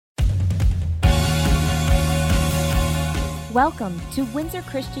Welcome to Windsor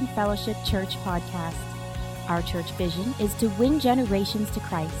Christian Fellowship Church Podcast. Our church vision is to win generations to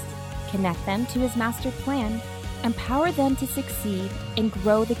Christ, connect them to His master plan, empower them to succeed, and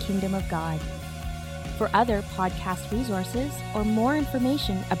grow the kingdom of God. For other podcast resources or more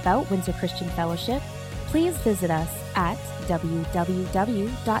information about Windsor Christian Fellowship, please visit us at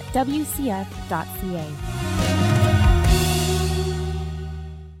www.wcf.ca.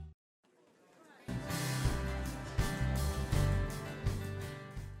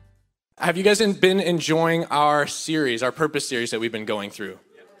 Have you guys been enjoying our series, our purpose series that we've been going through?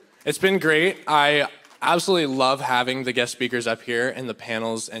 It's been great. I absolutely love having the guest speakers up here and the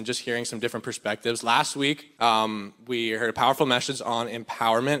panels and just hearing some different perspectives. Last week, we heard a powerful message on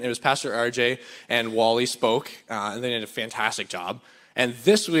empowerment. It was Pastor RJ and Wally spoke, and they did a fantastic job. And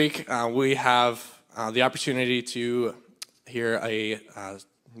this week, we have the opportunity to hear a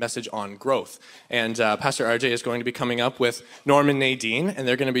message on growth. And Pastor RJ is going to be coming up with Norm and Nadine, and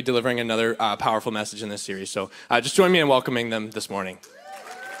they're going to be delivering another powerful message in this series. So just join me in welcoming them this morning.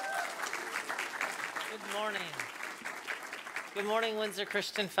 Good morning. Good morning, Windsor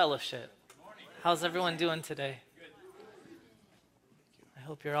Christian Fellowship. How's everyone doing today? I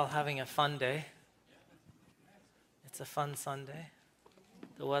hope you're all having a fun day. It's a fun Sunday.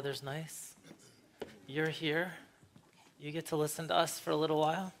 The weather's nice. You're here. You get to listen to us for a little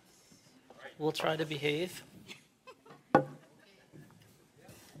while. We'll try to behave.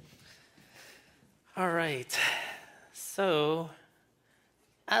 All right. So,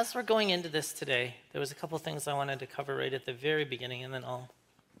 as we're going into this today, there was a couple things I wanted to cover right at the very beginning, and then I'll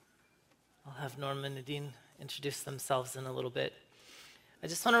have Norm and Nadine introduce themselves in a little bit. I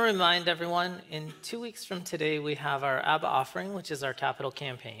just want to remind everyone, in 2 weeks from today, we have our ABBA offering, which is our capital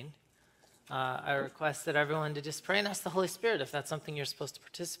campaign. I requested everyone to just pray and ask the Holy Spirit if that's something you're supposed to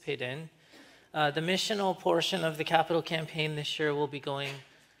participate in. The missional portion of the capital campaign this year will be going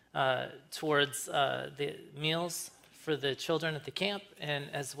towards the meals for the children at the camp, and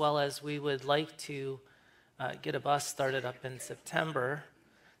as well as we would like to get a bus started up in September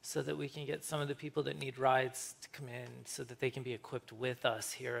so that we can get some of the people that need rides to come in so that they can be equipped with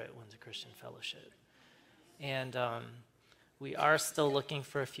us here at Windsor Christian Fellowship. And we are still looking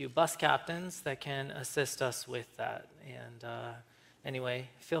for a few bus captains that can assist us with that. And anyway,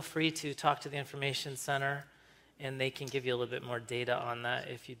 feel free to talk to the information center, and they can give you a little bit more data on that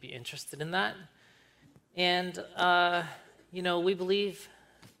if you'd be interested in that. And we believe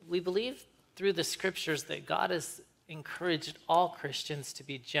through the scriptures that God has encouraged all Christians to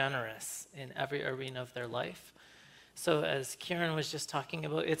be generous in every arena of their life. So as Kieran was just talking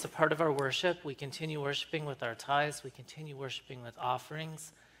about, it's a part of our worship. We continue worshiping with our tithes. We continue worshiping with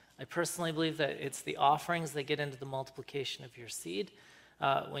offerings. I personally believe that it's the offerings that get into the multiplication of your seed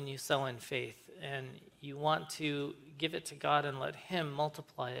when you sow in faith. And you want to give it to God and let Him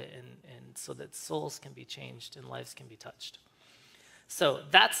multiply it and so that souls can be changed and lives can be touched. So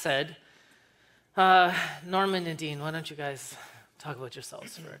that said, Norm and Nadine, why don't you guys talk about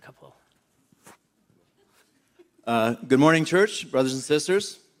yourselves for a couple. Good morning, church, brothers and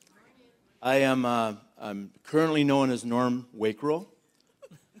sisters. I'm currently known as Norm Wakerow.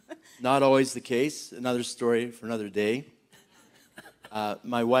 Not always the case. Another story for another day.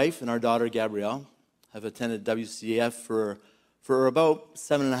 My wife and our daughter Gabrielle have attended WCF for about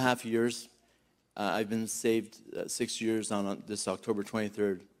 7.5 years. I've been saved 6 years on this October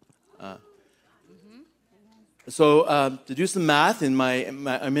 23rd. So to do some math, I'm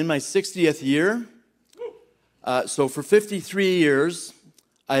in my 60th year. So for 53 years,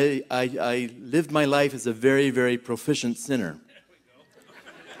 I lived my life as a very, very proficient sinner.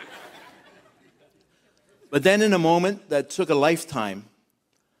 But then in a moment that took a lifetime,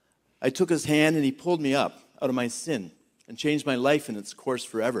 I took His hand and He pulled me up out of my sin and changed my life in its course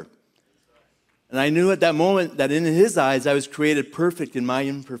forever. And I knew at that moment that in His eyes, I was created perfect in my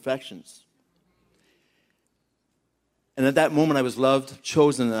imperfections. And at that moment, I was loved,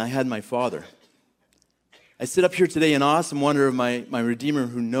 chosen, and I had my Father. I sit up here today in awesome wonder of my Redeemer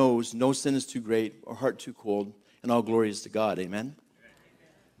who knows no sin is too great or heart too cold, and all glory is to God. Amen?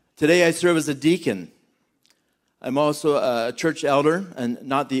 Today I serve as a deacon. I'm also a church elder, and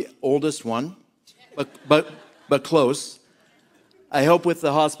not the oldest one, but close. I help with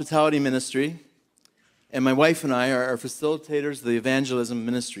the hospitality ministry, and my wife and I are facilitators of the evangelism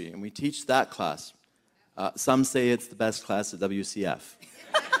ministry, and we teach that class. Some say it's the best class at WCF.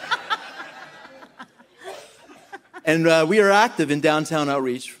 And we are active in downtown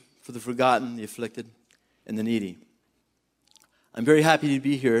outreach for the forgotten, the afflicted, and the needy. I'm very happy to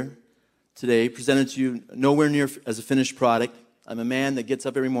be here today, presented to you nowhere near as a finished product. I'm a man that gets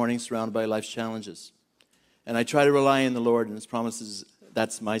up every morning surrounded by life's challenges. And I try to rely on the Lord and His promises.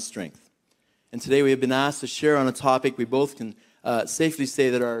 That's my strength. And today we have been asked to share on a topic we both can safely say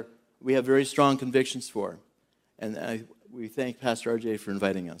that we have very strong convictions for. And we thank Pastor RJ for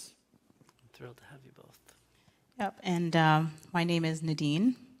inviting us. I'm thrilled to have you both. Yep, and my name is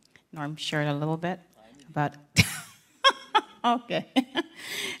Nadine. Norm shared a little bit about... Okay.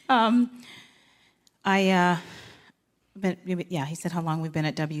 He said how long we've been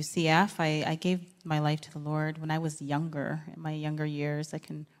at WCF. I gave my life to the Lord when I was younger, in my younger years. I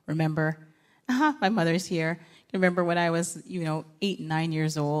can remember, my mother's here. I can remember when I was, 8 and 9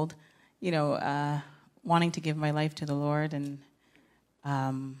 years old, wanting to give my life to the Lord. And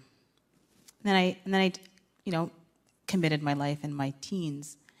then I committed my life in my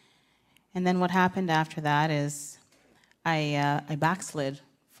teens. And then what happened after that is I backslid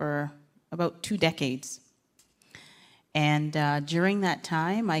for about 2 decades. And during that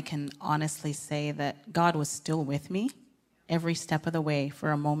time, I can honestly say that God was still with me every step of the way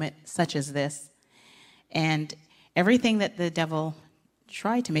for a moment such as this. And everything that the devil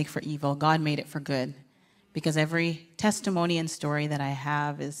tried to make for evil, God made it for good. Because every testimony and story that I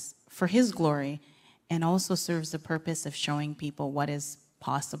have is for His glory and also serves the purpose of showing people what is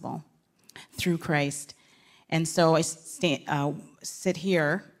possible through Christ. And so I sit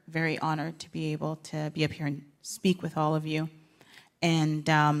here, very honored to be able to be up here and speak with all of you. And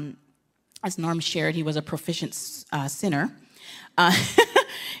as Norm shared, he was a proficient sinner.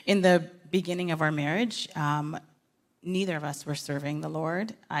 In the beginning of our marriage, neither of us were serving the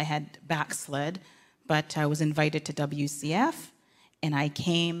Lord. I had backslid, but I was invited to WCF, and I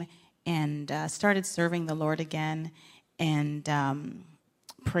came and started serving the Lord again, and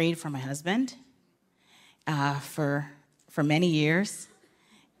prayed for my husband for many years.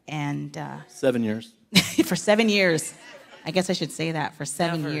 And 7 years. For 7 years. I guess I should say that, for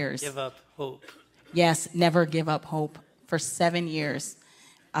 7 years. Never give up hope. Yes, never give up hope. For 7 years.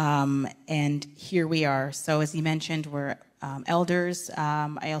 And here we are. So as he mentioned, we're elders.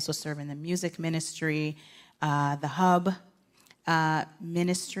 I also serve in the music ministry, the Hub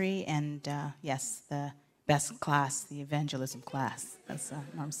ministry, and yes, the best class, the evangelism class, as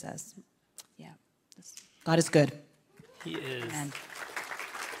Norm says. Yeah, God is good. He is. Amen.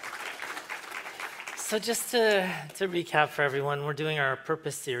 So just to recap for everyone, we're doing our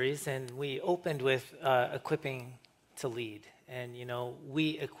purpose series, and we opened with equipping to lead. And,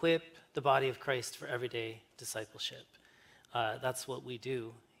 we equip the body of Christ for everyday discipleship. That's what we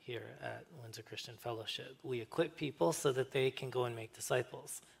do here at Windsor Christian Fellowship. We equip people so that they can go and make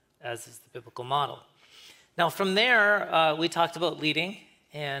disciples, as is the biblical model. Now, from there, we talked about leading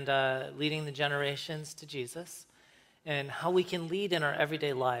and leading the generations to Jesus, and how we can lead in our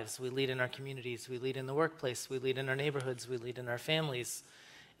everyday lives. We lead in our communities, we lead in the workplace, we lead in our neighborhoods, we lead in our families.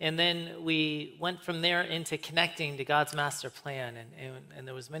 And then we went from there into connecting to God's master plan, and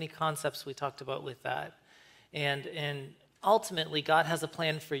there was many concepts we talked about with that. And ultimately, God has a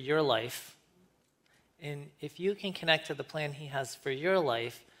plan for your life, and if you can connect to the plan He has for your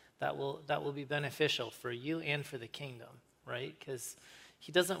life, that will be beneficial for you and for the kingdom, right? Because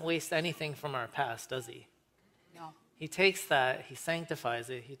He doesn't waste anything from our past, does He? No. He takes that, He sanctifies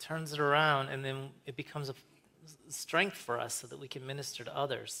it, He turns it around, and then it becomes a strength for us so that we can minister to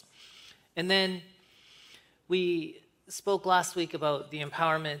others. And then we spoke last week about the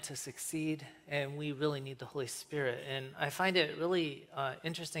empowerment to succeed, and we really need the Holy Spirit. And I find it really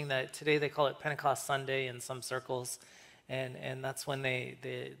interesting that today they call it Pentecost Sunday in some circles, and that's when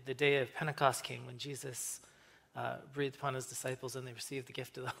the day of Pentecost came, when Jesus breathed upon His disciples and they received the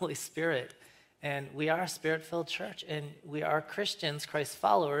gift of the Holy Spirit. And we are a Spirit-filled church, and we are Christians, Christ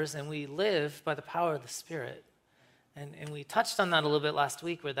followers, and we live by the power of the Spirit. And we touched on that a little bit last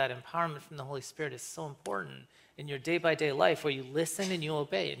week, where that empowerment from the Holy Spirit is so important in your day-by-day life, where you listen and you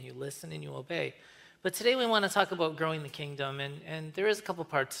obey, and you listen and you obey. But today we want to talk about growing the kingdom, and there is a couple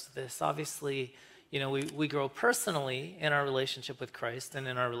parts to this. Obviously, we grow personally in our relationship with Christ and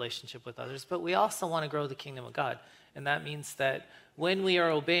in our relationship with others, but we also want to grow the kingdom of God. And that means that when we are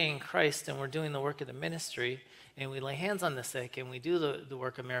obeying Christ and we're doing the work of the ministry, and we lay hands on the sick and we do the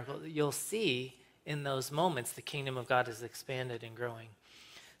work of miracle, you'll see in those moments the kingdom of God is expanded and growing.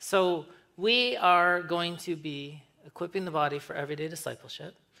 So we are going to be equipping the body for everyday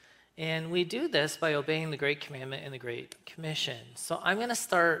discipleship, and we do this by obeying the Great Commandment and the Great Commission. So I'm going to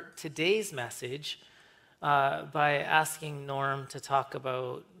start today's message by asking Norm to talk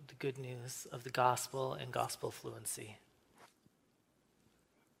about the good news of the gospel and gospel fluency.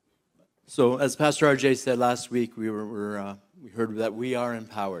 So as Pastor RJ said last week, we heard that we are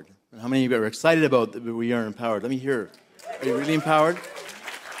empowered. And how many of you are excited about that we are empowered? Let me hear. Are you really empowered?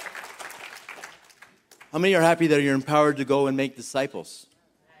 How many are happy that you're empowered to go and make disciples?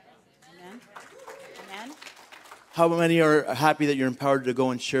 Amen. Amen. How many are happy that you're empowered to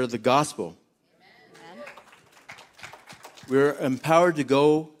go and share the gospel? Amen. We're empowered to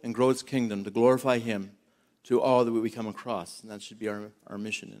go and grow His kingdom, to glorify Him to all that we come across. And that should be our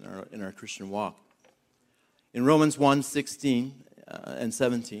mission in our Christian walk. In Romans 1:16 and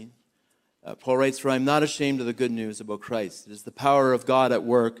 17, Paul writes, "For I am not ashamed of the good news about Christ. It is the power of God at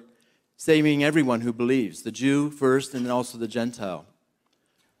work, saving everyone who believes, the Jew first and also the Gentile."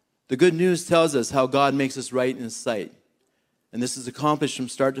 The good news tells us how God makes us right in His sight. And this is accomplished from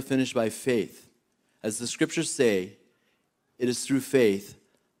start to finish by faith. As the scriptures say, it is through faith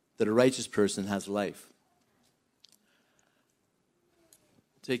that a righteous person has life.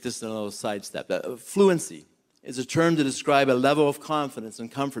 Take this in a little sidestep. Fluency is a term to describe a level of confidence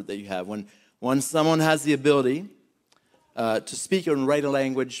and comfort that you have. When someone has the ability to speak and write a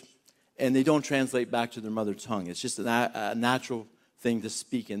language and they don't translate back to their mother tongue. It's just a natural thing to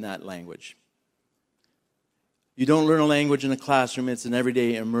speak in that language. You don't learn a language in a classroom. It's an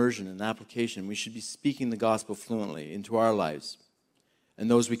everyday immersion and application. We should be speaking the gospel fluently into our lives and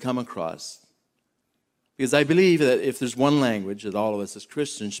those we come across. Because I believe that if there's one language that all of us as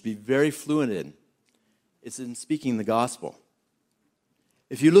Christians should be very fluent in, it's in speaking the gospel.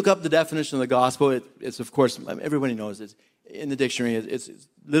 If you look up the definition of the gospel, it's of course, everybody knows it. In the dictionary, it's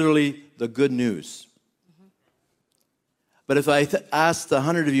literally the good news. Mm-hmm. But if I asked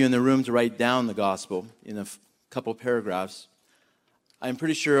 100 of you in the room to write down the gospel in a couple paragraphs, I'm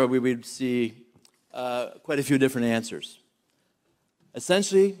pretty sure we would see quite a few different answers.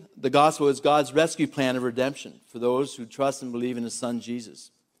 Essentially, the gospel is God's rescue plan of redemption for those who trust and believe in His Son,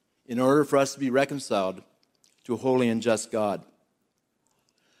 Jesus, in order for us to be reconciled to a holy and just God.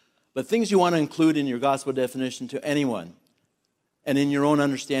 But things you want to include in your gospel definition to anyone and in your own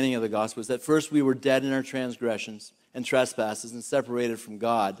understanding of the gospel is that first we were dead in our transgressions and trespasses and separated from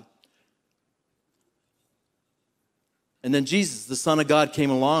God. And then Jesus, the Son of God,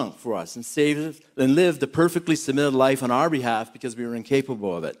 came along for us and saved us and lived a perfectly submitted life on our behalf because we were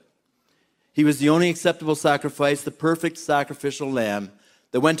incapable of it. He was the only acceptable sacrifice, the perfect sacrificial lamb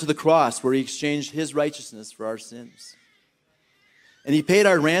that went to the cross where He exchanged His righteousness for our sins. And He paid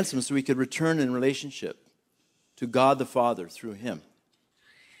our ransom so we could return in relationship to God the Father through Him.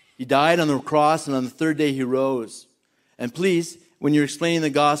 He died on the cross, and on the third day He rose. And please, when you're explaining the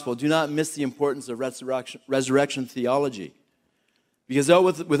gospel, do not miss the importance of resurrection theology. Because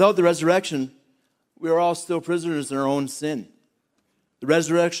without the resurrection, we are all still prisoners in our own sin. The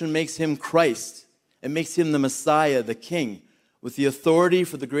resurrection makes Him Christ. It makes Him the Messiah, the King, with the authority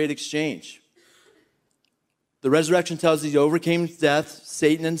for the great exchange. The resurrection tells us He overcame death,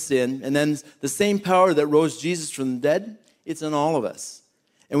 Satan, and sin. And then the same power that rose Jesus from the dead, it's in all of us.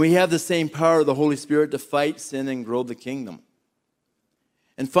 And we have the same power of the Holy Spirit to fight sin and grow the kingdom.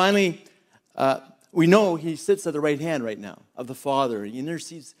 And finally, we know He sits at the right hand right now of the Father. He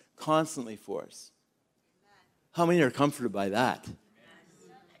intercedes constantly for us. How many are comforted by that?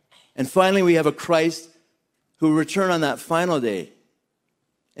 And finally, we have a Christ who will return on that final day.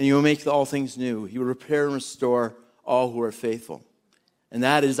 And He will make all things new. He will repair and restore all who are faithful. And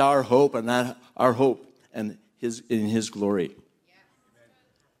that is our hope, and that our hope and in His glory.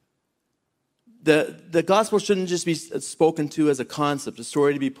 The gospel shouldn't just be spoken to as a concept, a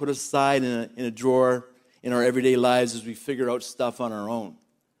story to be put aside in a drawer in our everyday lives as we figure out stuff on our own.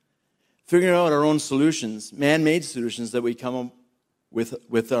 Figuring out our own solutions, man-made solutions that we come up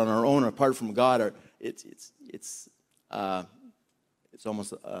with on our own, apart from God, it's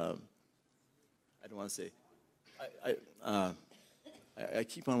almost I don't want to say I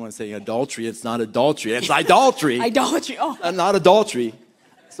keep on wanting to say adultery. It's not adultery. It's idolatry. Idolatry. Oh, Not adultery.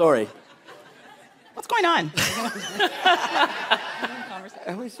 Sorry. what's going on?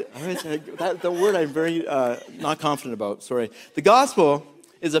 The word I'm very not confident about. Sorry. The gospel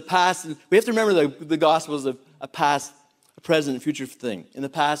is a past. We have to remember the gospel is a past, a present, and future thing. In the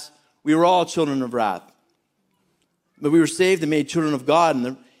past, we were all children of wrath. But we were saved and made children of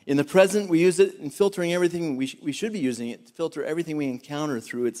God. In the present, we use it in filtering everything. We should be using it to filter everything we encounter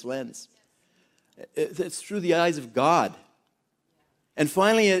through its lens. It's through the eyes of God. And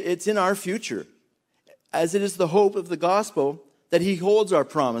finally, it's in our future, as it is the hope of the gospel that He holds our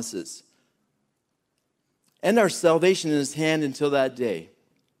promises and our salvation in His hand until that day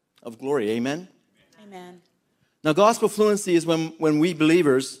of glory. Amen? Amen. Now, gospel fluency is when we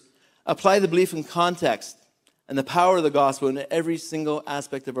believers apply the belief in context and the power of the gospel in every single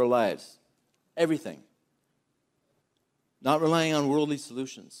aspect of our lives. Everything. Not relying on worldly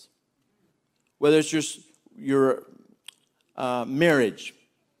solutions. Whether it's your marriage,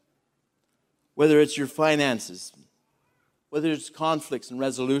 whether it's your finances, whether it's conflicts and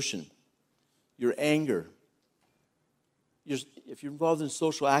resolution, your anger, if you're involved in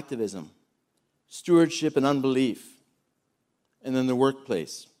social activism, stewardship and unbelief, and then the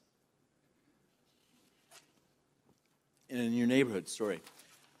workplace, and in your neighborhood,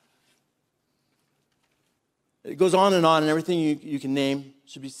 It goes on, and everything you can name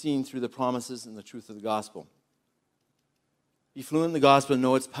should be seen through the promises and the truth of the gospel. Be fluent in the gospel and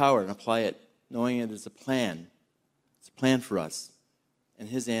know its power and apply it, knowing it is a plan. It's a plan for us and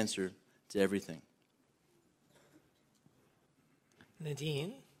his answer to everything.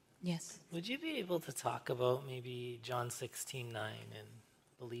 Nadine, Yes. would you be able to talk about maybe John 16:9 and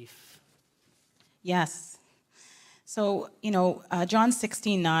belief? Yes. So, John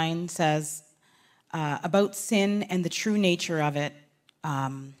 16:9 says about sin and the true nature of it.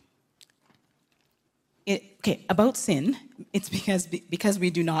 About sin, it's because we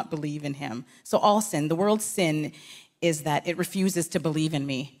do not believe in him. So all sin, the world's sin is that it refuses to believe in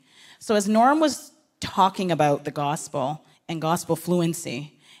me. So as Norm was talking about the gospel and gospel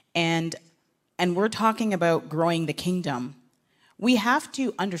fluency, and we're talking about growing the kingdom, we have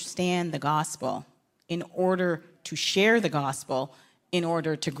to understand the gospel in order to share the gospel, in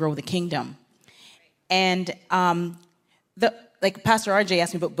order to grow the kingdom. And like Pastor RJ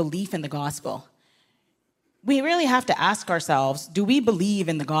asked me about belief in the gospel. We really have to ask ourselves, do we believe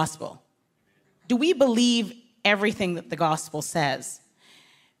in the gospel? Do we believe everything that the gospel says?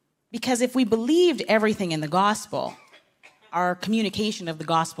 Because if we believed everything in the gospel, our communication of the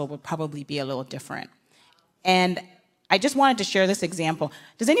gospel would probably be a little different. And I just wanted to share this example.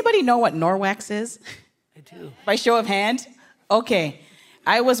 Does anybody know what Norwex is? I do. By show of hand? Okay.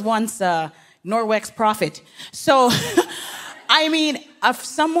 I was once a Norwex prophet. So, if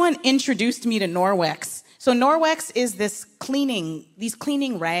someone introduced me to Norwex. So Norwex is these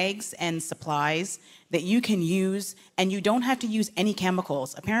cleaning rags and supplies that you can use, and you don't have to use any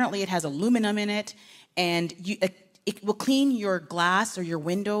chemicals. Apparently it has aluminum in it, and it will clean your glass or your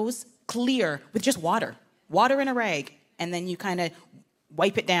windows clear with just water in a rag, and then you kind of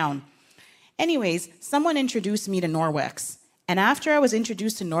wipe it down. Anyways, someone introduced me to Norwex, and after I was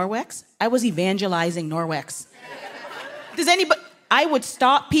introduced to Norwex, I was evangelizing Norwex. I would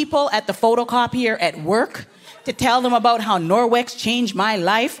stop people at the photocopier at work to tell them about how Norwex changed my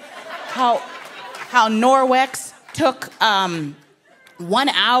life, how Norwex took 1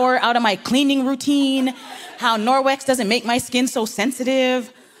 hour out of my cleaning routine, how Norwex doesn't make my skin so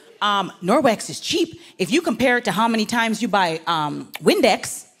sensitive. Norwex is cheap. If you compare it to how many times you buy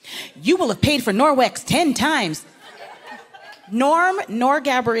Windex, you will have paid for Norwex 10 times. Norm nor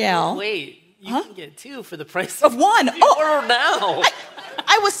Gabrielle. Wait. You can get 2 for the price of 1. Order now.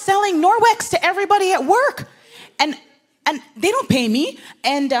 I was selling Norwex to everybody at work, and they don't pay me.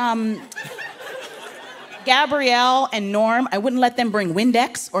 And Gabrielle and Norm, I wouldn't let them bring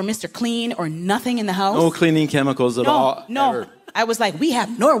Windex or Mr. Clean or nothing in the house. No cleaning chemicals at all. No. Ever. I was like, we have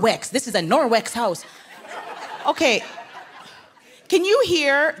Norwex. This is a Norwex house. Okay. Can you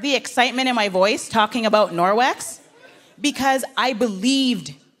hear the excitement in my voice talking about Norwex? Because I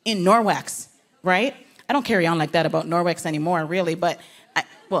believed in Norwex. Right? I don't carry on like that about Norwex anymore, really, but,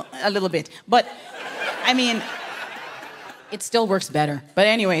 a little bit. But, it still works better. But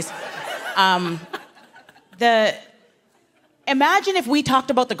anyways, imagine if we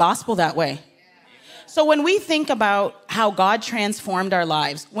talked about the gospel that way. So when we think about how God transformed our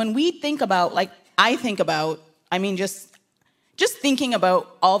lives, when we think about, just thinking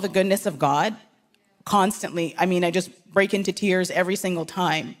about all the goodness of God constantly, I just break into tears every single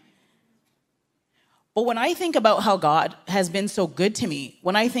time. But when I think about how God has been so good to me,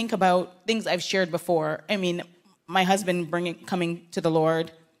 when I think about things I've shared before, my husband coming to the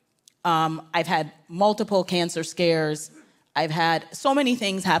Lord, I've had multiple cancer scares, I've had so many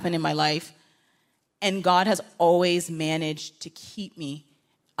things happen in my life, and God has always managed to keep me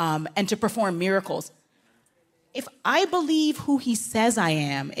and to perform miracles. If I believe who he says I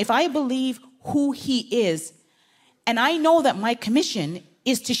am, if I believe who he is, and I know that my commission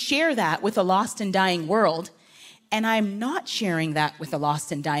is to share that with a lost and dying world, and I'm not sharing that with a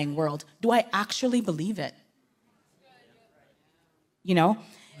lost and dying world, do I actually believe it?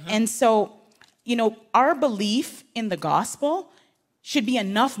 And so, our belief in the gospel should be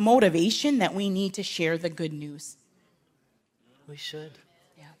enough motivation that we need to share the good news. We should.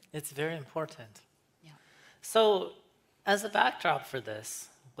 Yeah. It's very important. Yeah. So, as a backdrop for this,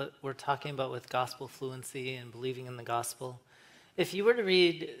 what we're talking about with gospel fluency and believing in the gospel, if you were to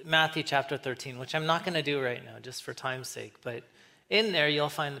read Matthew chapter 13, which I'm not going to do right now just for time's sake, but in there you'll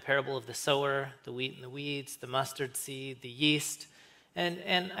find the parable of the sower, the wheat and the weeds, the mustard seed, the yeast,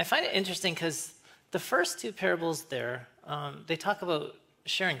 And I find it interesting because the first two parables there, they talk about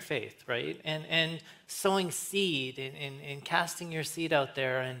sharing faith, right? And sowing seed and casting your seed out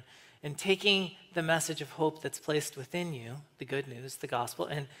there and taking the message of hope that's placed within you, the good news, the gospel,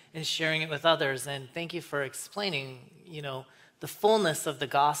 and sharing it with others. And thank you for explaining, the fullness of the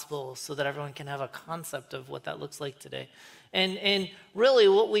gospel so that everyone can have a concept of what that looks like today. And really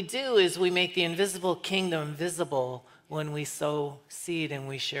what we do is we make the invisible kingdom visible when we sow seed and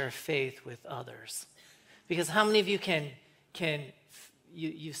we share faith with others. Because how many of you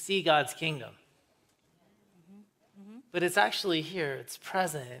you see God's kingdom? But it's actually here, it's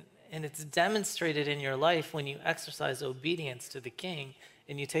present, and it's demonstrated in your life when you exercise obedience to the King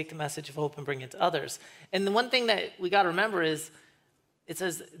and you take the message of hope and bring it to others. And the one thing that we got to remember is it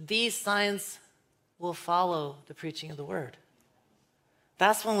says, these signs will follow the preaching of the word.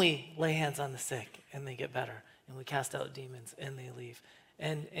 That's when we lay hands on the sick and they get better, and we cast out demons and they leave.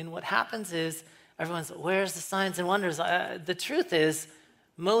 And what happens is everyone's, where's the signs and wonders? The truth is,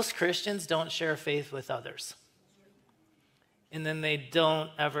 most Christians don't share faith with others. And then they don't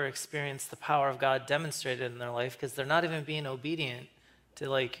ever experience the power of God demonstrated in their life because they're not even being obedient to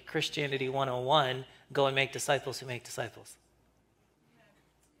like Christianity 101, go and make disciples who make disciples.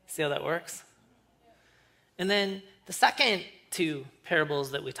 See how that works? And then the second two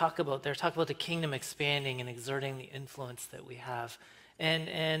parables that we talk about there talk about the kingdom expanding and exerting the influence that we have.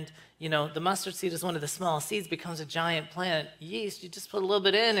 And the mustard seed is one of the smallest seeds, becomes a giant plant. Yeast, you just put a little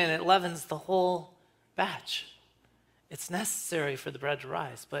bit in and it leavens the whole batch. It's necessary for the bread to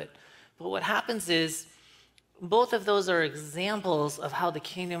rise. But what happens is both of those are examples of how the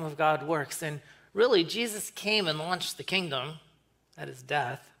kingdom of God works. And really, Jesus came and launched the kingdom at his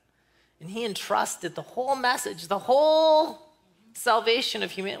death. And he entrusted the whole message, the whole salvation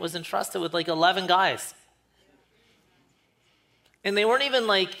of humanity was entrusted with like 11 guys. And they weren't even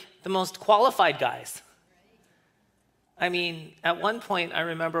like the most qualified guys. I mean, at one point, I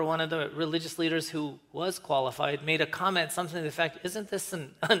remember one of the religious leaders who was qualified made a comment, something to the effect, isn't this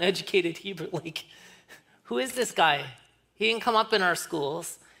an uneducated Hebrew? Like, who is this guy? He didn't come up in our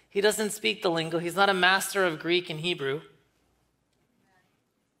schools. He doesn't speak the lingo. He's not a master of Greek and Hebrew.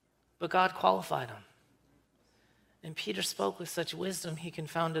 But God qualified him. And Peter spoke with such wisdom, he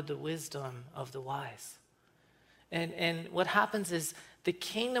confounded the wisdom of the wise. And what happens is the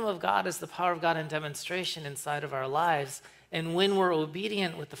kingdom of God is the power of God in demonstration inside of our lives. And when we're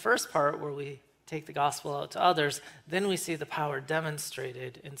obedient with the first part, where we take the gospel out to others, then we see the power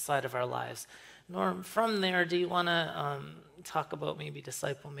demonstrated inside of our lives. Norm, from there, do you want to talk about maybe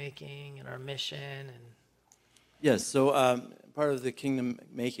disciple making and our mission? And Yes, so part of the kingdom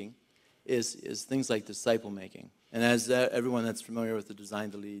making is things like disciple making. And as everyone that's familiar with the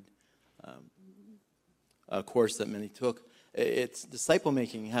Design to Lead course that many took, it's disciple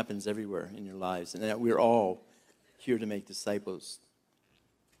making happens everywhere in your lives, and that we're all here to make disciples.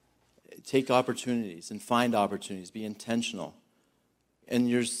 Take opportunities and find opportunities. Be intentional. And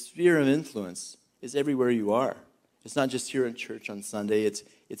your sphere of influence is everywhere you are. It's not just here at church on Sunday.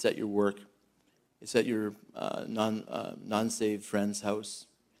 It's at your work. It's at your non-saved friend's house.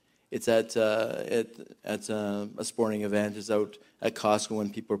 It's at a sporting event. It's out at Costco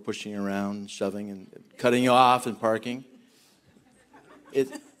when people are pushing around, shoving, and cutting you off and parking.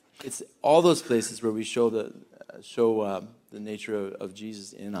 It's all those places where we show the nature of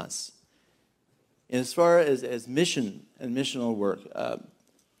Jesus in us. And as far as mission and missional work,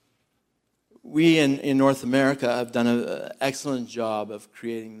 we in North America have done an excellent job of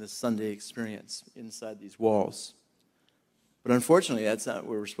creating the Sunday experience inside these walls. But unfortunately, that's not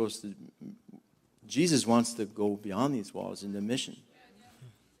where we're supposed to. Jesus wants to go beyond these walls into mission.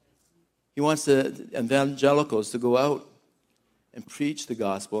 He wants the evangelicals to go out and preach the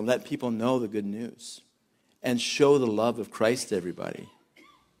gospel and let people know the good news and show the love of Christ to everybody.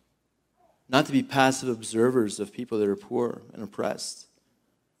 Not to be passive observers of people that are poor and oppressed,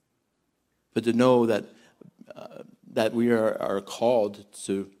 but to know that we are called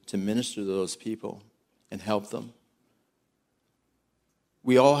to minister to those people and help them.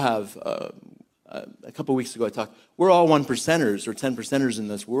 We all have, a couple of weeks ago I talked, we're all 1%ers or 10%ers in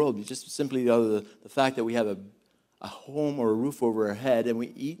this world, just simply out of the fact that we have a home or a roof over our head and we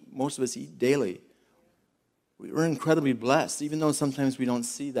eat, most of us eat daily. We're incredibly blessed, even though sometimes we don't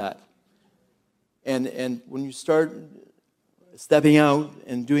see that. And when you start stepping out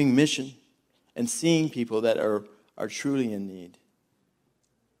and doing mission and seeing people that are truly in need,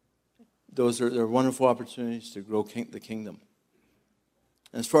 they're wonderful opportunities to grow the kingdom.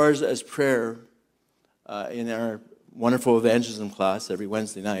 As far as prayer, in our wonderful evangelism class every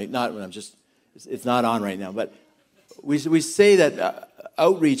Wednesday night, it's not on right now, but We say that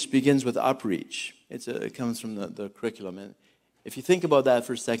outreach begins with upreach. It comes from the curriculum. And if you think about that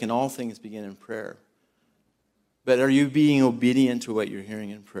for a second, all things begin in prayer. But are you being obedient to what you're hearing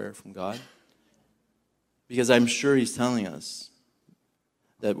in prayer from God? Because I'm sure he's telling us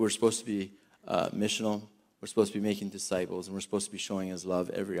that we're supposed to be missional, we're supposed to be making disciples, and we're supposed to be showing his love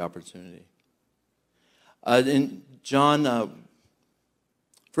every opportunity. In 1 John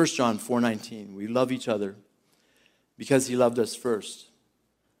 4:19, we love each other because he loved us first.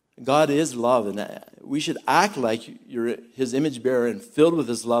 God is love, and we should act like you're his image bearer and filled with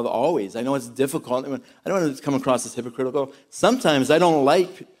his love always. I know it's difficult. I don't want to come across as hypocritical. Sometimes I don't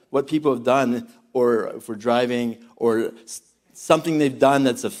like what people have done, or if we're driving, or something they've done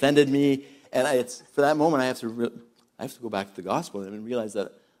that's offended me. And it's for that moment I have to go back to the gospel and realize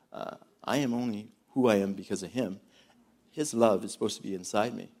that I am only who I am because of him. His love is supposed to be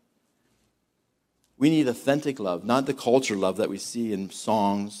inside me. We need authentic love, not the culture love that we see in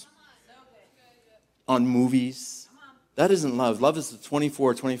songs, on movies. That isn't love. Love is the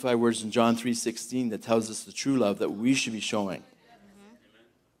 24, 25 words in John 3:16 that tells us the true love that we should be showing.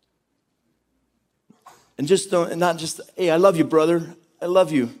 And not just, hey, I love you, brother. I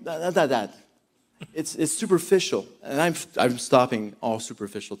love you. That. It's superficial. And I'm stopping all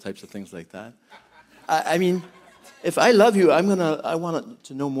superficial types of things like that. I mean, if I love you, I want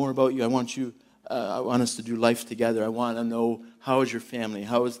to know more about you. I want us to do life together. I want to know, how is your family?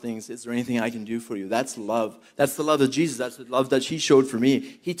 How is things? Is there anything I can do for you? That's love. That's the love of Jesus. That's the love that he showed for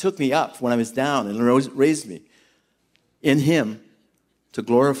me. He took me up when I was down and raised me in him to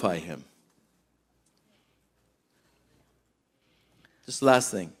glorify him. Just the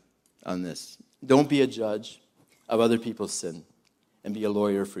last thing on this. Don't be a judge of other people's sin, and be a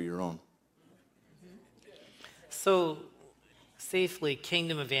lawyer for your own. So, safely,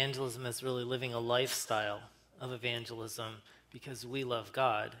 kingdom evangelism is really living a lifestyle of evangelism because we love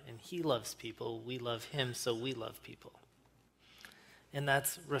God and he loves people. We love him, so we love people. And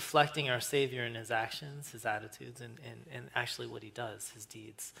that's reflecting our Savior in his actions, his attitudes, and actually what he does, his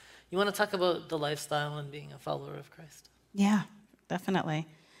deeds. You want to talk about the lifestyle and being a follower of Christ? Yeah, definitely.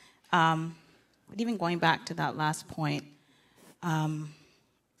 But even going back to that last point, I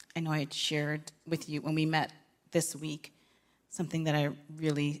know I had shared with you when we met this week something that I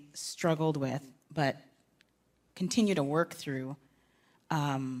really struggled with, but continue to work through.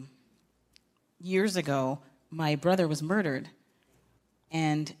 Years ago, my brother was murdered,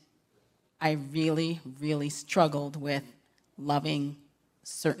 and I really, really struggled with loving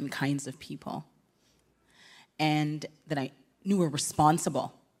certain kinds of people, and that I knew were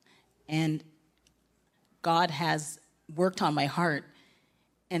responsible. And God has worked on my heart,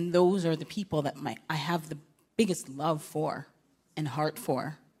 and those are the people that I have the biggest love for and heart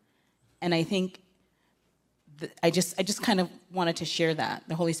for. And I think I just kind of wanted to share that.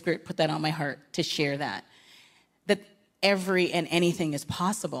 The Holy Spirit put that on my heart to share that every and anything is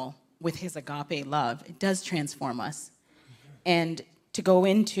possible with his agape love. It does transform us. And to go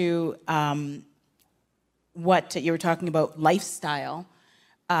into what you were talking about, lifestyle,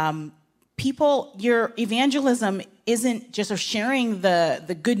 your evangelism isn't just, or sharing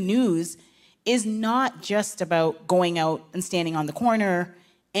the good news is not just about going out and standing on the corner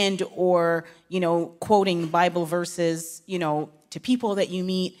or quoting Bible verses, to people that you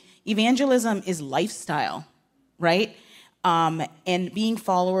meet. Evangelism is lifestyle, right? And being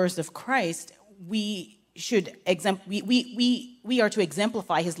followers of Christ, we are to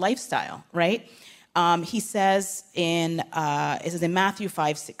exemplify his lifestyle, right? He says in Matthew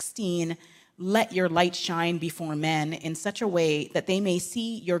 5:16, "Let your light shine before men in such a way that they may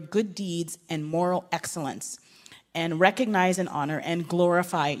see your good deeds and moral excellence, and recognize and honor and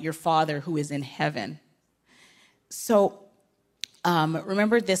glorify your Father who is in heaven." So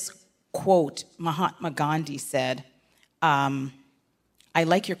remember this quote Mahatma Gandhi said, "I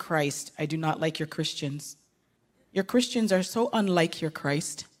like your Christ, I do not like your Christians. Your Christians are so unlike your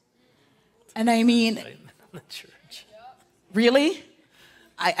Christ." And I mean, the church. Really?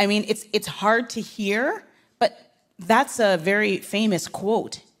 I mean, it's hard to hear, but that's a very famous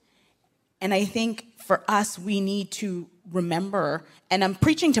quote. And I think for us, we need to remember, and I'm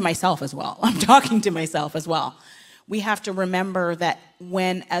preaching to myself as well. I'm talking to myself as well. We have to remember that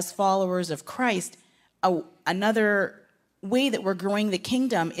when, as followers of Christ, another way that we're growing the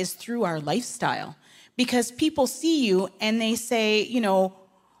kingdom is through our lifestyle. Because people see you and they say,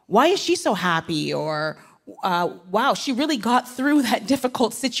 why is she so happy? Or, wow, she really got through that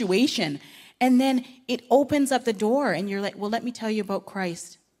difficult situation. And then it opens up the door and you're like, well, let me tell you about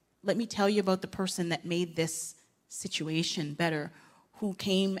Christ. Let me tell you about the person that made this situation better, who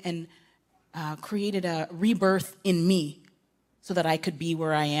came and created a rebirth in me so that I could be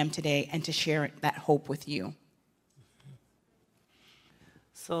where I am today and to share that hope with you.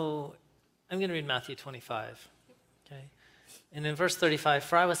 So I'm going to read Matthew 25, okay? And in verse 35,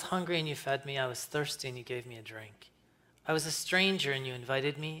 "For I was hungry and you fed me, I was thirsty and you gave me a drink. I was a stranger and you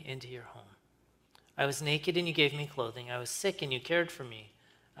invited me into your home. I was naked and you gave me clothing. I was sick and you cared for me.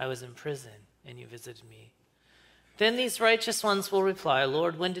 I was in prison and you visited me." Then these righteous ones will reply,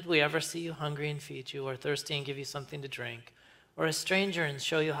 "Lord, when did we ever see you hungry and feed you, or thirsty and give you something to drink, or a stranger and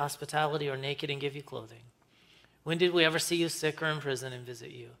show you hospitality, or naked and give you clothing? When did we ever see you sick or in prison and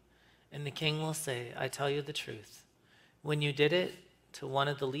visit you?" And the king will say, "I tell you the truth. When you did it to one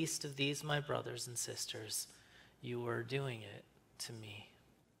of the least of these, my brothers and sisters, you were doing it to me."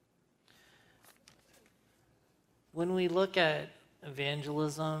 When we look at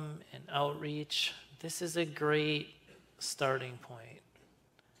evangelism and outreach, this is a great starting point.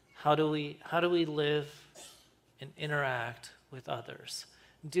 How do we live and interact with others?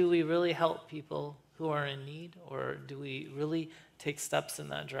 Do we really help people who are in need, or do we really take steps in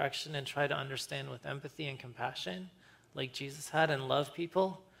that direction and try to understand with empathy and compassion like Jesus had and love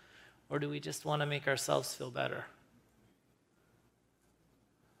people? Or do we just want to make ourselves feel better?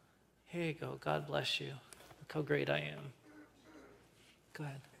 Here you go. God bless you. Look how great I am. Go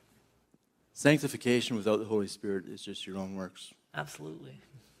ahead. Sanctification without the Holy Spirit is just your own works. Absolutely.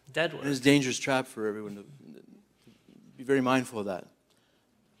 Dead work. And it's a dangerous trap for everyone to be very mindful of that.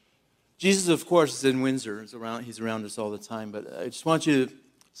 Jesus, of course, is in Windsor. He's around us all the time. But I just want you to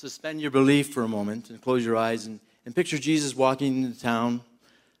suspend your belief for a moment and close your eyes and picture Jesus walking into town,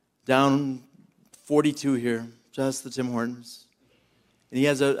 down 42 here, just the Tim Hortons. And he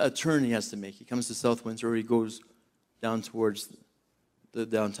has a turn he has to make. He comes to South Windsor, or he goes down towards the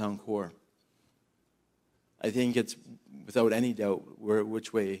downtown core. I think it's without any doubt where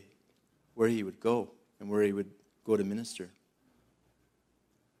he would go and where he would go to minister.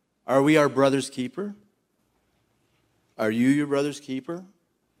 Are we our brother's keeper? Are you your brother's keeper?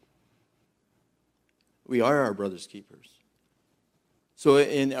 We are our brother's keepers. So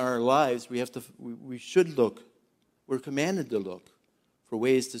in our lives, we should look, we're commanded to look for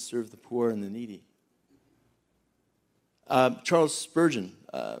ways to serve the poor and the needy. Charles Spurgeon,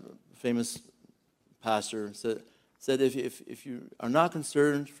 famous pastor, said if you are not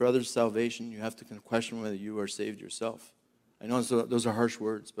concerned for others' salvation, you have to question whether you are saved yourself. I know those are harsh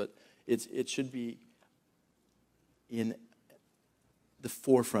words, but it should be in the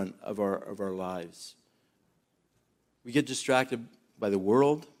forefront of our lives. We get distracted by the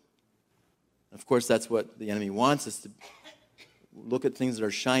world. Of course, that's what the enemy wants us to look at, things that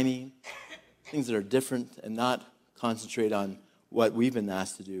are shiny, things that are different, and not concentrate on what we've been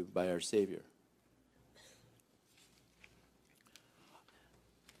asked to do by our Savior.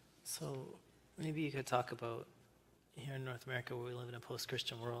 So maybe you could talk about here in North America, where we live in a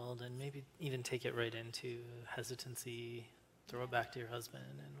post-Christian world, and maybe even take it right into hesitancy, throw it back to your husband,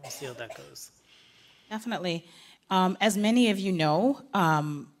 and we'll see how that goes. Definitely. As many of you know,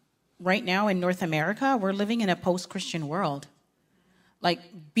 right now in North America, we're living in a post-Christian world.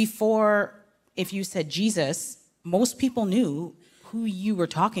 Like before, if you said Jesus, most people knew who you were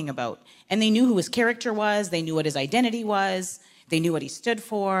talking about. And they knew who his character was, they knew what his identity was, they knew what he stood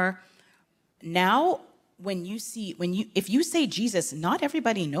for. Now, if you say Jesus, not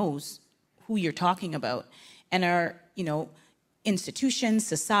everybody knows who you're talking about. And our, institutions,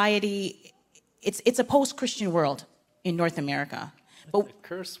 society, it's a post-Christian world in North America. It's a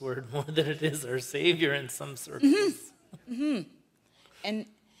curse word more than it is our Savior in some circles. Mm-hmm.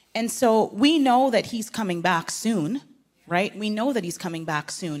 And so we know that he's coming back soon, right? We know that he's coming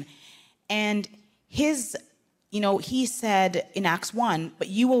back soon. And he said in Acts 1, "But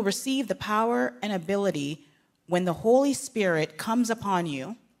you will receive the power and ability when the Holy Spirit comes upon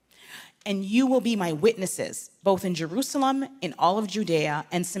you, and you will be my witnesses, both in Jerusalem, in all of Judea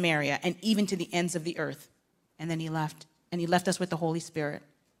and Samaria, and even to the ends of the earth." And then he left us with the Holy Spirit.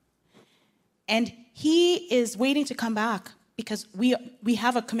 And he is waiting to come back because we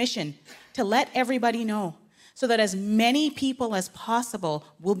have a commission to let everybody know so that as many people as possible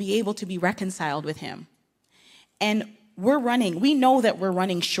will be able to be reconciled with him. And we know that we're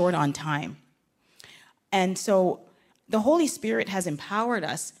running short on time. And so the Holy Spirit has empowered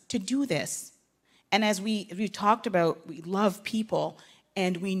us to do this. And as we talked about, we love people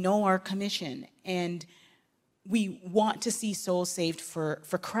and we know our commission and we want to see souls saved for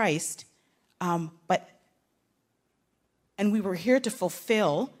Christ. And we were here to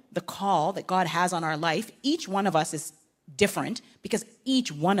fulfill the call that God has on our life. Each one of us is different because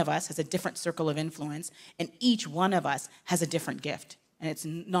each one of us has a different circle of influence and each one of us has a different gift. And it's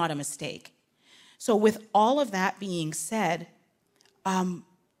not a mistake. So with all of that being said,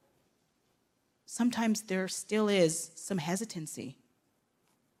 sometimes there still is some hesitancy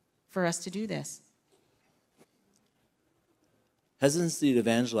for us to do this. Hesitancy to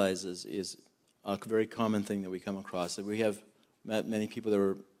evangelize is a very common thing that we come across. We have met many people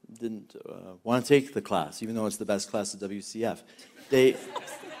that didn't want to take the class, even though it's the best class at WCF.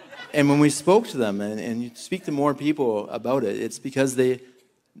 And when we spoke to them, and you speak to more people about it, it's because they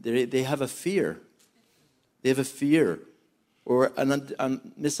have a fear. They have a fear or a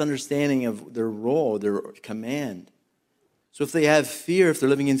misunderstanding of their role, their command. So if they have fear, if they're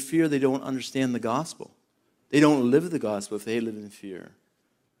living in fear, they don't understand the gospel. They don't live the gospel if they live in fear.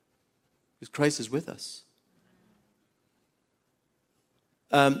 Because Christ is with us.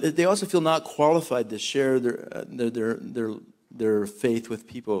 They also feel not qualified to share their faith with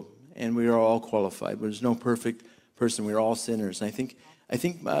people. And we are all qualified. There's no perfect person. We're all sinners. And I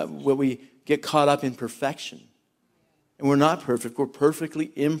think when we get caught up in perfection, and we're not perfect, we're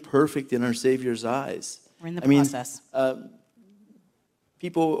perfectly imperfect in our Savior's eyes. We're in the process.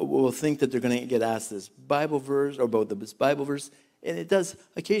 People will think that they're going to get asked this Bible verse or about this Bible verse, and it does.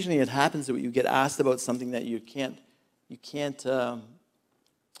 Occasionally, it happens that you get asked about something that you can't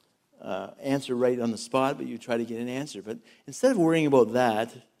answer right on the spot, but you try to get an answer. But instead of worrying about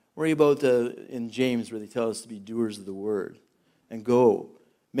that, worry about in James where they tell us to be doers of the word and go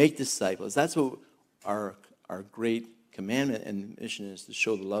make disciples. That's what our great commandment and mission is, to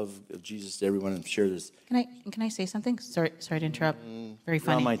show the love of Jesus to everyone and share this. Can I say something? Sorry to interrupt. Very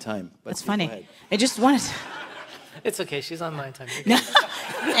funny. On my time. But that's funny. I just wanted to... It's okay. She's on my time.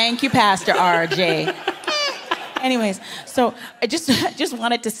 Thank you, Pastor RJ. Anyways, so I just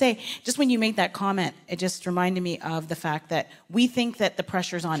wanted to say, just when you made that comment, it just reminded me of the fact that we think that the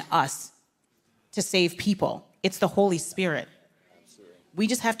pressure's on us to save people. It's the Holy Spirit. We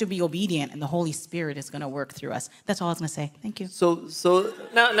just have to be obedient, and the Holy Spirit is going to work through us. That's all I was going to say. Thank you. So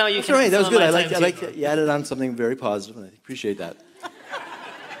no, you can. Right. That was good. I like you added on something very positive, and I appreciate that.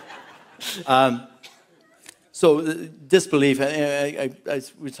 So disbelief.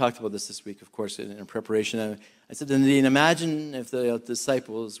 We talked about this week, of course, in preparation. I said to Nadine, imagine if the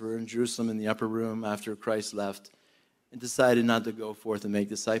disciples were in Jerusalem in the upper room after Christ left and decided not to go forth and make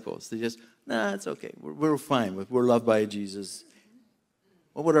disciples. They just, it's okay. We're fine. We're loved by Jesus.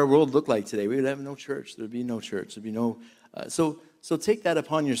 What would our world look like today? We would have no church. There'd be no church. There'd be no... So take that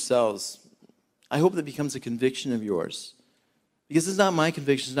upon yourselves. I hope that becomes a conviction of yours. Because it's not my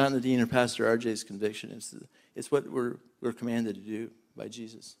conviction. It's not Nadine or Pastor RJ's conviction. It's what we're commanded to do by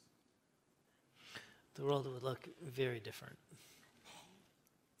Jesus. The world would look very different.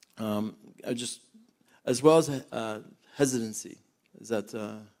 As well as hesitancy. Is that...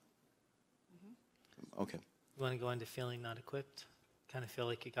 Okay. You want to go into feeling not equipped? Kind of feel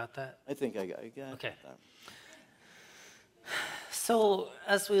like you got that? I think I got it. Okay. So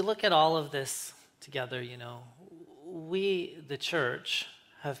as we look at all of this together, we, the church,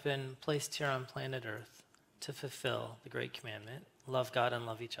 have been placed here on planet Earth to fulfill the Great Commandment, love God and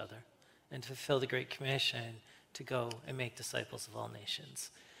love each other, and to fulfill the Great Commission to go and make disciples of all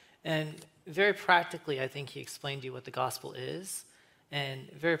nations. And very practically, I think he explained to you what the gospel is. And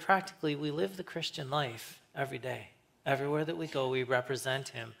very practically, we live the Christian life every day. Everywhere that we go, we represent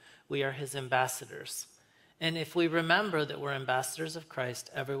him. We are his ambassadors. And if we remember that we're ambassadors of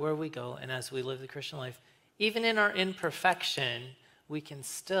Christ everywhere we go, and as we live the Christian life, even in our imperfection, we can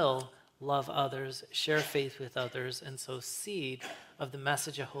still love others, share faith with others, and sow seed of the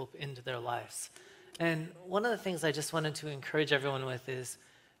message of hope into their lives. And one of the things I just wanted to encourage everyone with is,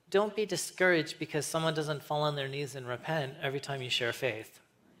 don't be discouraged because someone doesn't fall on their knees and repent every time you share faith.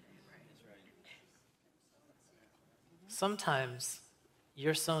 Sometimes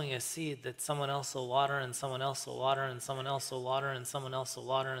you're sowing a seed that someone else will water, and someone else will water, and someone else will water, and someone else will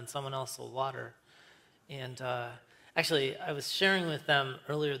water, and someone else will water. And actually, I was sharing with them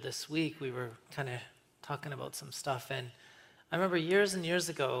earlier this week. We were kind of talking about some stuff, and I remember years and years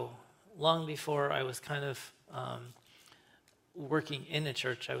ago, long before I was kind of working in a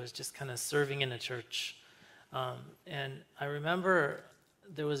church, I was just kind of serving in a church. And I remember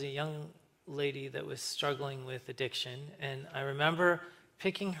there was a young lady that was struggling with addiction, and I remember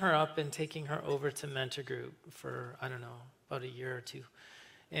picking her up and taking her over to Mentor Group for, I don't know, about a year or two,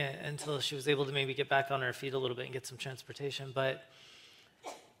 until she was able to maybe get back on her feet a little bit and get some transportation. But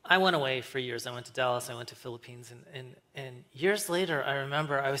I went away for years. I went to Dallas, I went to Philippines, and years later, I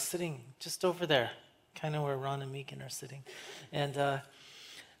remember I was sitting just over there, kind of where Ron and Megan are sitting, and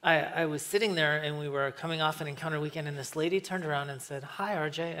I was sitting there, and we were coming off an encounter weekend, and this lady turned around and said, "Hi,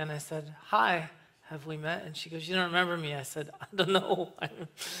 RJ," and I said, "Hi, have we met? And she goes, you don't remember me? I said, I don't know.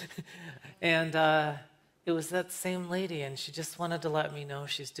 And it was that same lady, and she just wanted to let me know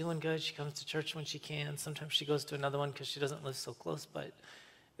she's doing good. She comes to church when she can. Sometimes she goes to another one because she doesn't live so close. But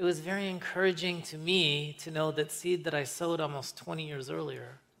it was very encouraging to me to know that seed that I sowed almost 20 years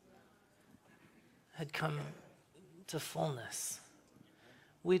earlier had come to fullness.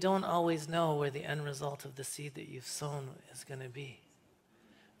 We don't always know where the end result of the seed that you've sown is going to be,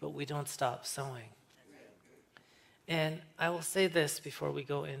 but we don't stop sowing. And I will say this before we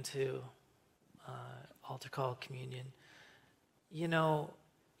go into altar call, communion. You know,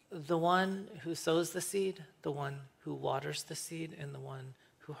 the one who sows the seed, the one who waters the seed, and the one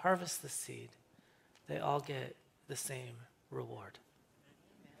who harvests the seed, they all get the same reward.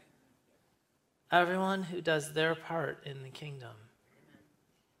 Everyone who does their part in the kingdom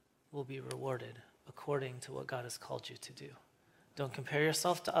will be rewarded according to what God has called you to do. Don't compare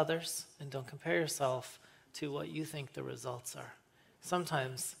yourself to others, and don't compare yourself to what you think the results are.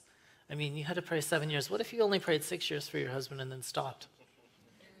 Sometimes, I mean, you had to pray 7 years. What if you only prayed 6 years for your husband and then stopped?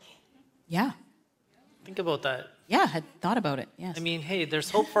 Yeah. Think about that. Yeah, I had thought about it, yes. I mean, hey, there's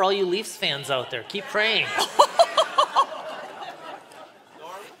hope for all you Leafs fans out there. Keep praying.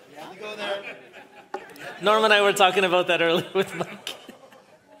 Norm and I were talking about that earlier with Mike.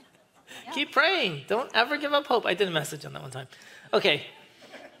 Keep praying. Don't ever give up hope. I did a message on that one time. Okay.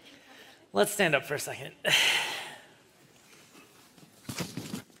 Let's stand up for a second.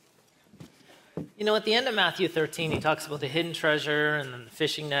 You know, at the end of Matthew 13, he talks about the hidden treasure and then the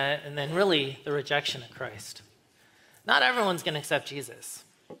fishing net and then really the rejection of Christ. Not everyone's going to accept Jesus.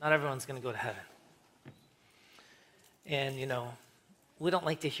 Not everyone's going to go to heaven. And, you know, we don't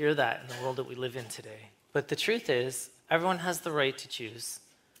like to hear that in the world that we live in today. But the truth is, everyone has the right to choose.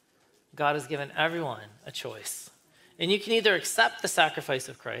 God has given everyone a choice. And you can either accept the sacrifice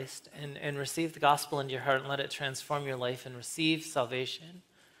of Christ and receive the gospel into your heart and let it transform your life and receive salvation,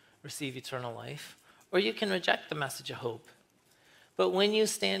 receive eternal life, or you can reject the message of hope. But when you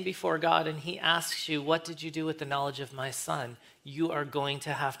stand before God and he asks you, what did you do with the knowledge of my son? You are going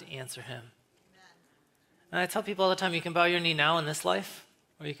to have to answer him. And I tell people all the time, you can bow your knee now in this life,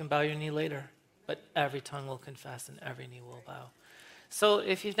 or you can bow your knee later. But every tongue will confess and every knee will bow. So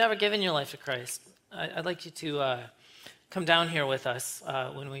if you've never given your life to Christ, I'd like you to come down here with us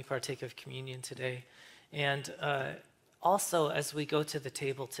when we partake of communion today. And also, as we go to the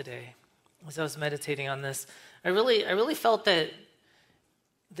table today, as I was meditating on this, I really felt that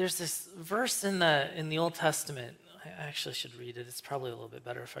there's this verse in the Old Testament. I actually should read it. It's probably a little bit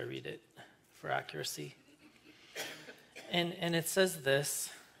better if I read it for accuracy. And it says this,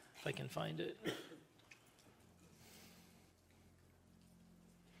 if I can find it.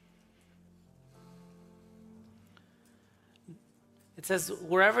 It says,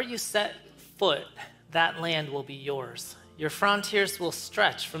 wherever you set foot, that land will be yours. Your frontiers will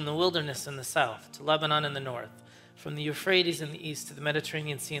stretch from the wilderness in the south to Lebanon in the north, from the Euphrates in the east to the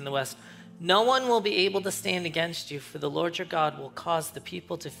Mediterranean Sea in the west. No one will be able to stand against you, for the Lord your God will cause the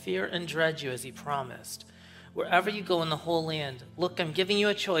people to fear and dread you as he promised. Wherever you go in the whole land, look, I'm giving you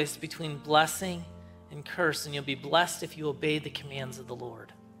a choice between blessing and curse, and you'll be blessed if you obey the commands of the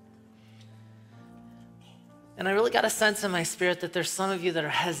Lord. And I really got a sense in my spirit that there's some of you that are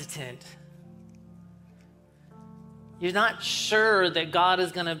hesitant. You're not sure that God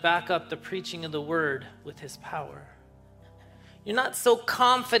is going to back up the preaching of the word with his power. You're not so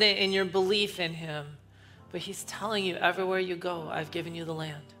confident in your belief in him, but he's telling you everywhere you go, I've given you the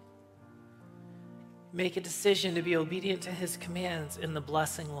land. Make a decision to be obedient to his commands and the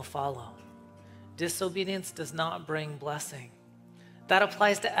blessing will follow. Disobedience does not bring blessing. That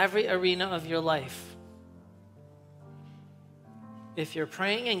applies to every arena of your life. If you're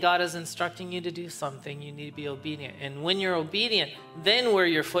praying and God is instructing you to do something, you need to be obedient. And when you're obedient, then where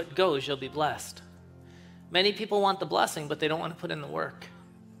your foot goes, you'll be blessed. Many people want the blessing, but they don't want to put in the work.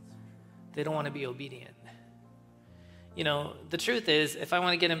 They don't want to be obedient. You know, the truth is, if I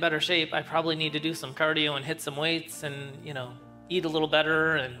want to get in better shape, I probably need to do some cardio and hit some weights and, you know, eat a little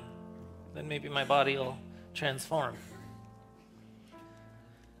better, and then maybe my body will transform.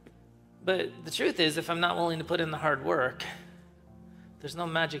 But the truth is, if I'm not willing to put in the hard work, there's no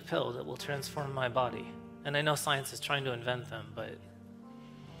magic pill that will transform my body. And I know science is trying to invent them, but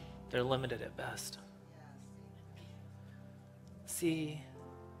they're limited at best. See,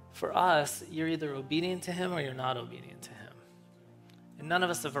 for us, you're either obedient to him or you're not obedient to him. And none of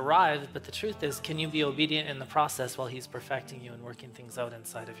us have arrived, but the truth is, can you be obedient in the process while he's perfecting you and working things out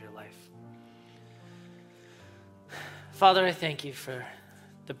inside of your life? Father, I thank you for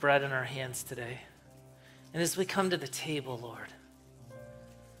the bread in our hands today. And as we come to the table, Lord,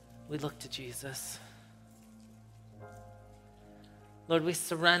 we look to Jesus. Lord, we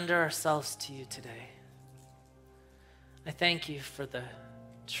surrender ourselves to you today. I thank you for the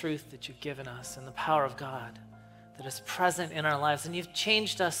truth that you've given us and the power of God that is present in our lives. And you've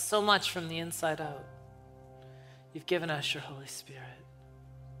changed us so much from the inside out. You've given us your Holy Spirit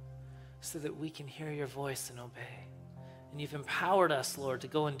so that we can hear your voice and obey. And you've empowered us, Lord, to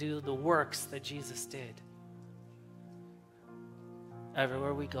go and do the works that Jesus did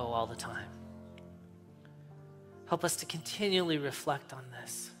everywhere we go all the time. Help us to continually reflect on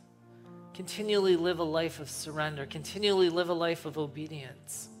this. Continually live a life of surrender. Continually live a life of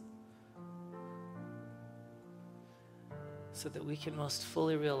obedience. So that we can most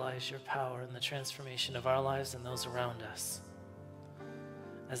fully realize your power in the transformation of our lives and those around us.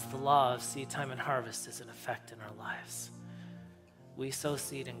 As the law of seed time and harvest is in effect in our lives. We sow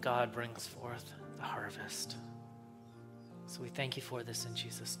seed and God brings forth the harvest. So we thank you for this in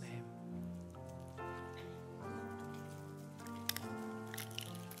Jesus' name.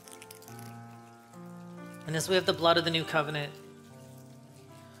 And as we have the blood of the new covenant,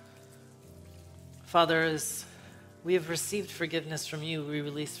 Father, as we have received forgiveness from you, we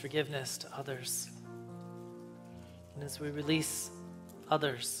release forgiveness to others. And as we release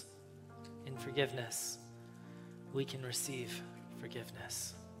others in forgiveness, we can receive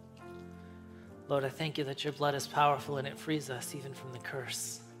forgiveness. Lord, I thank you that your blood is powerful and it frees us even from the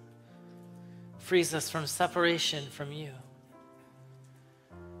curse. Frees us from separation from you.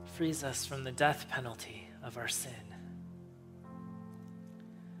 Frees us from the death penalty of our sin.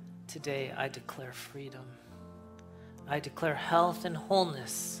 Today, I declare freedom. I declare health and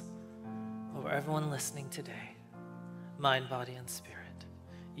wholeness over everyone listening today. Mind, body, and spirit.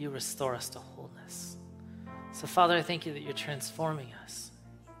 You restore us to wholeness. So, Father, I thank you that you're transforming us,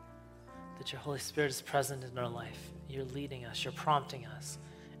 that your Holy Spirit is present in our life. You're leading us, you're prompting us.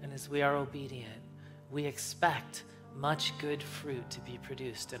 And as we are obedient, we expect much good fruit to be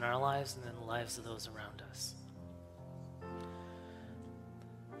produced in our lives and in the lives of those around us.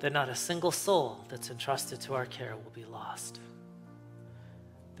 That not a single soul that's entrusted to our care will be lost.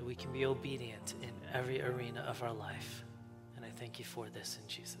 That we can be obedient in every arena of our life. And I thank you for this in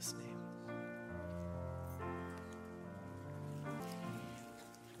Jesus' name.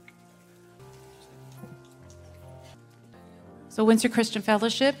 So Windsor Christian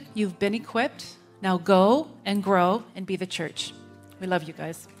Fellowship, you've been equipped. Now go and grow and be the church. We love you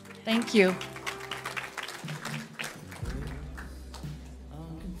guys. Thank you.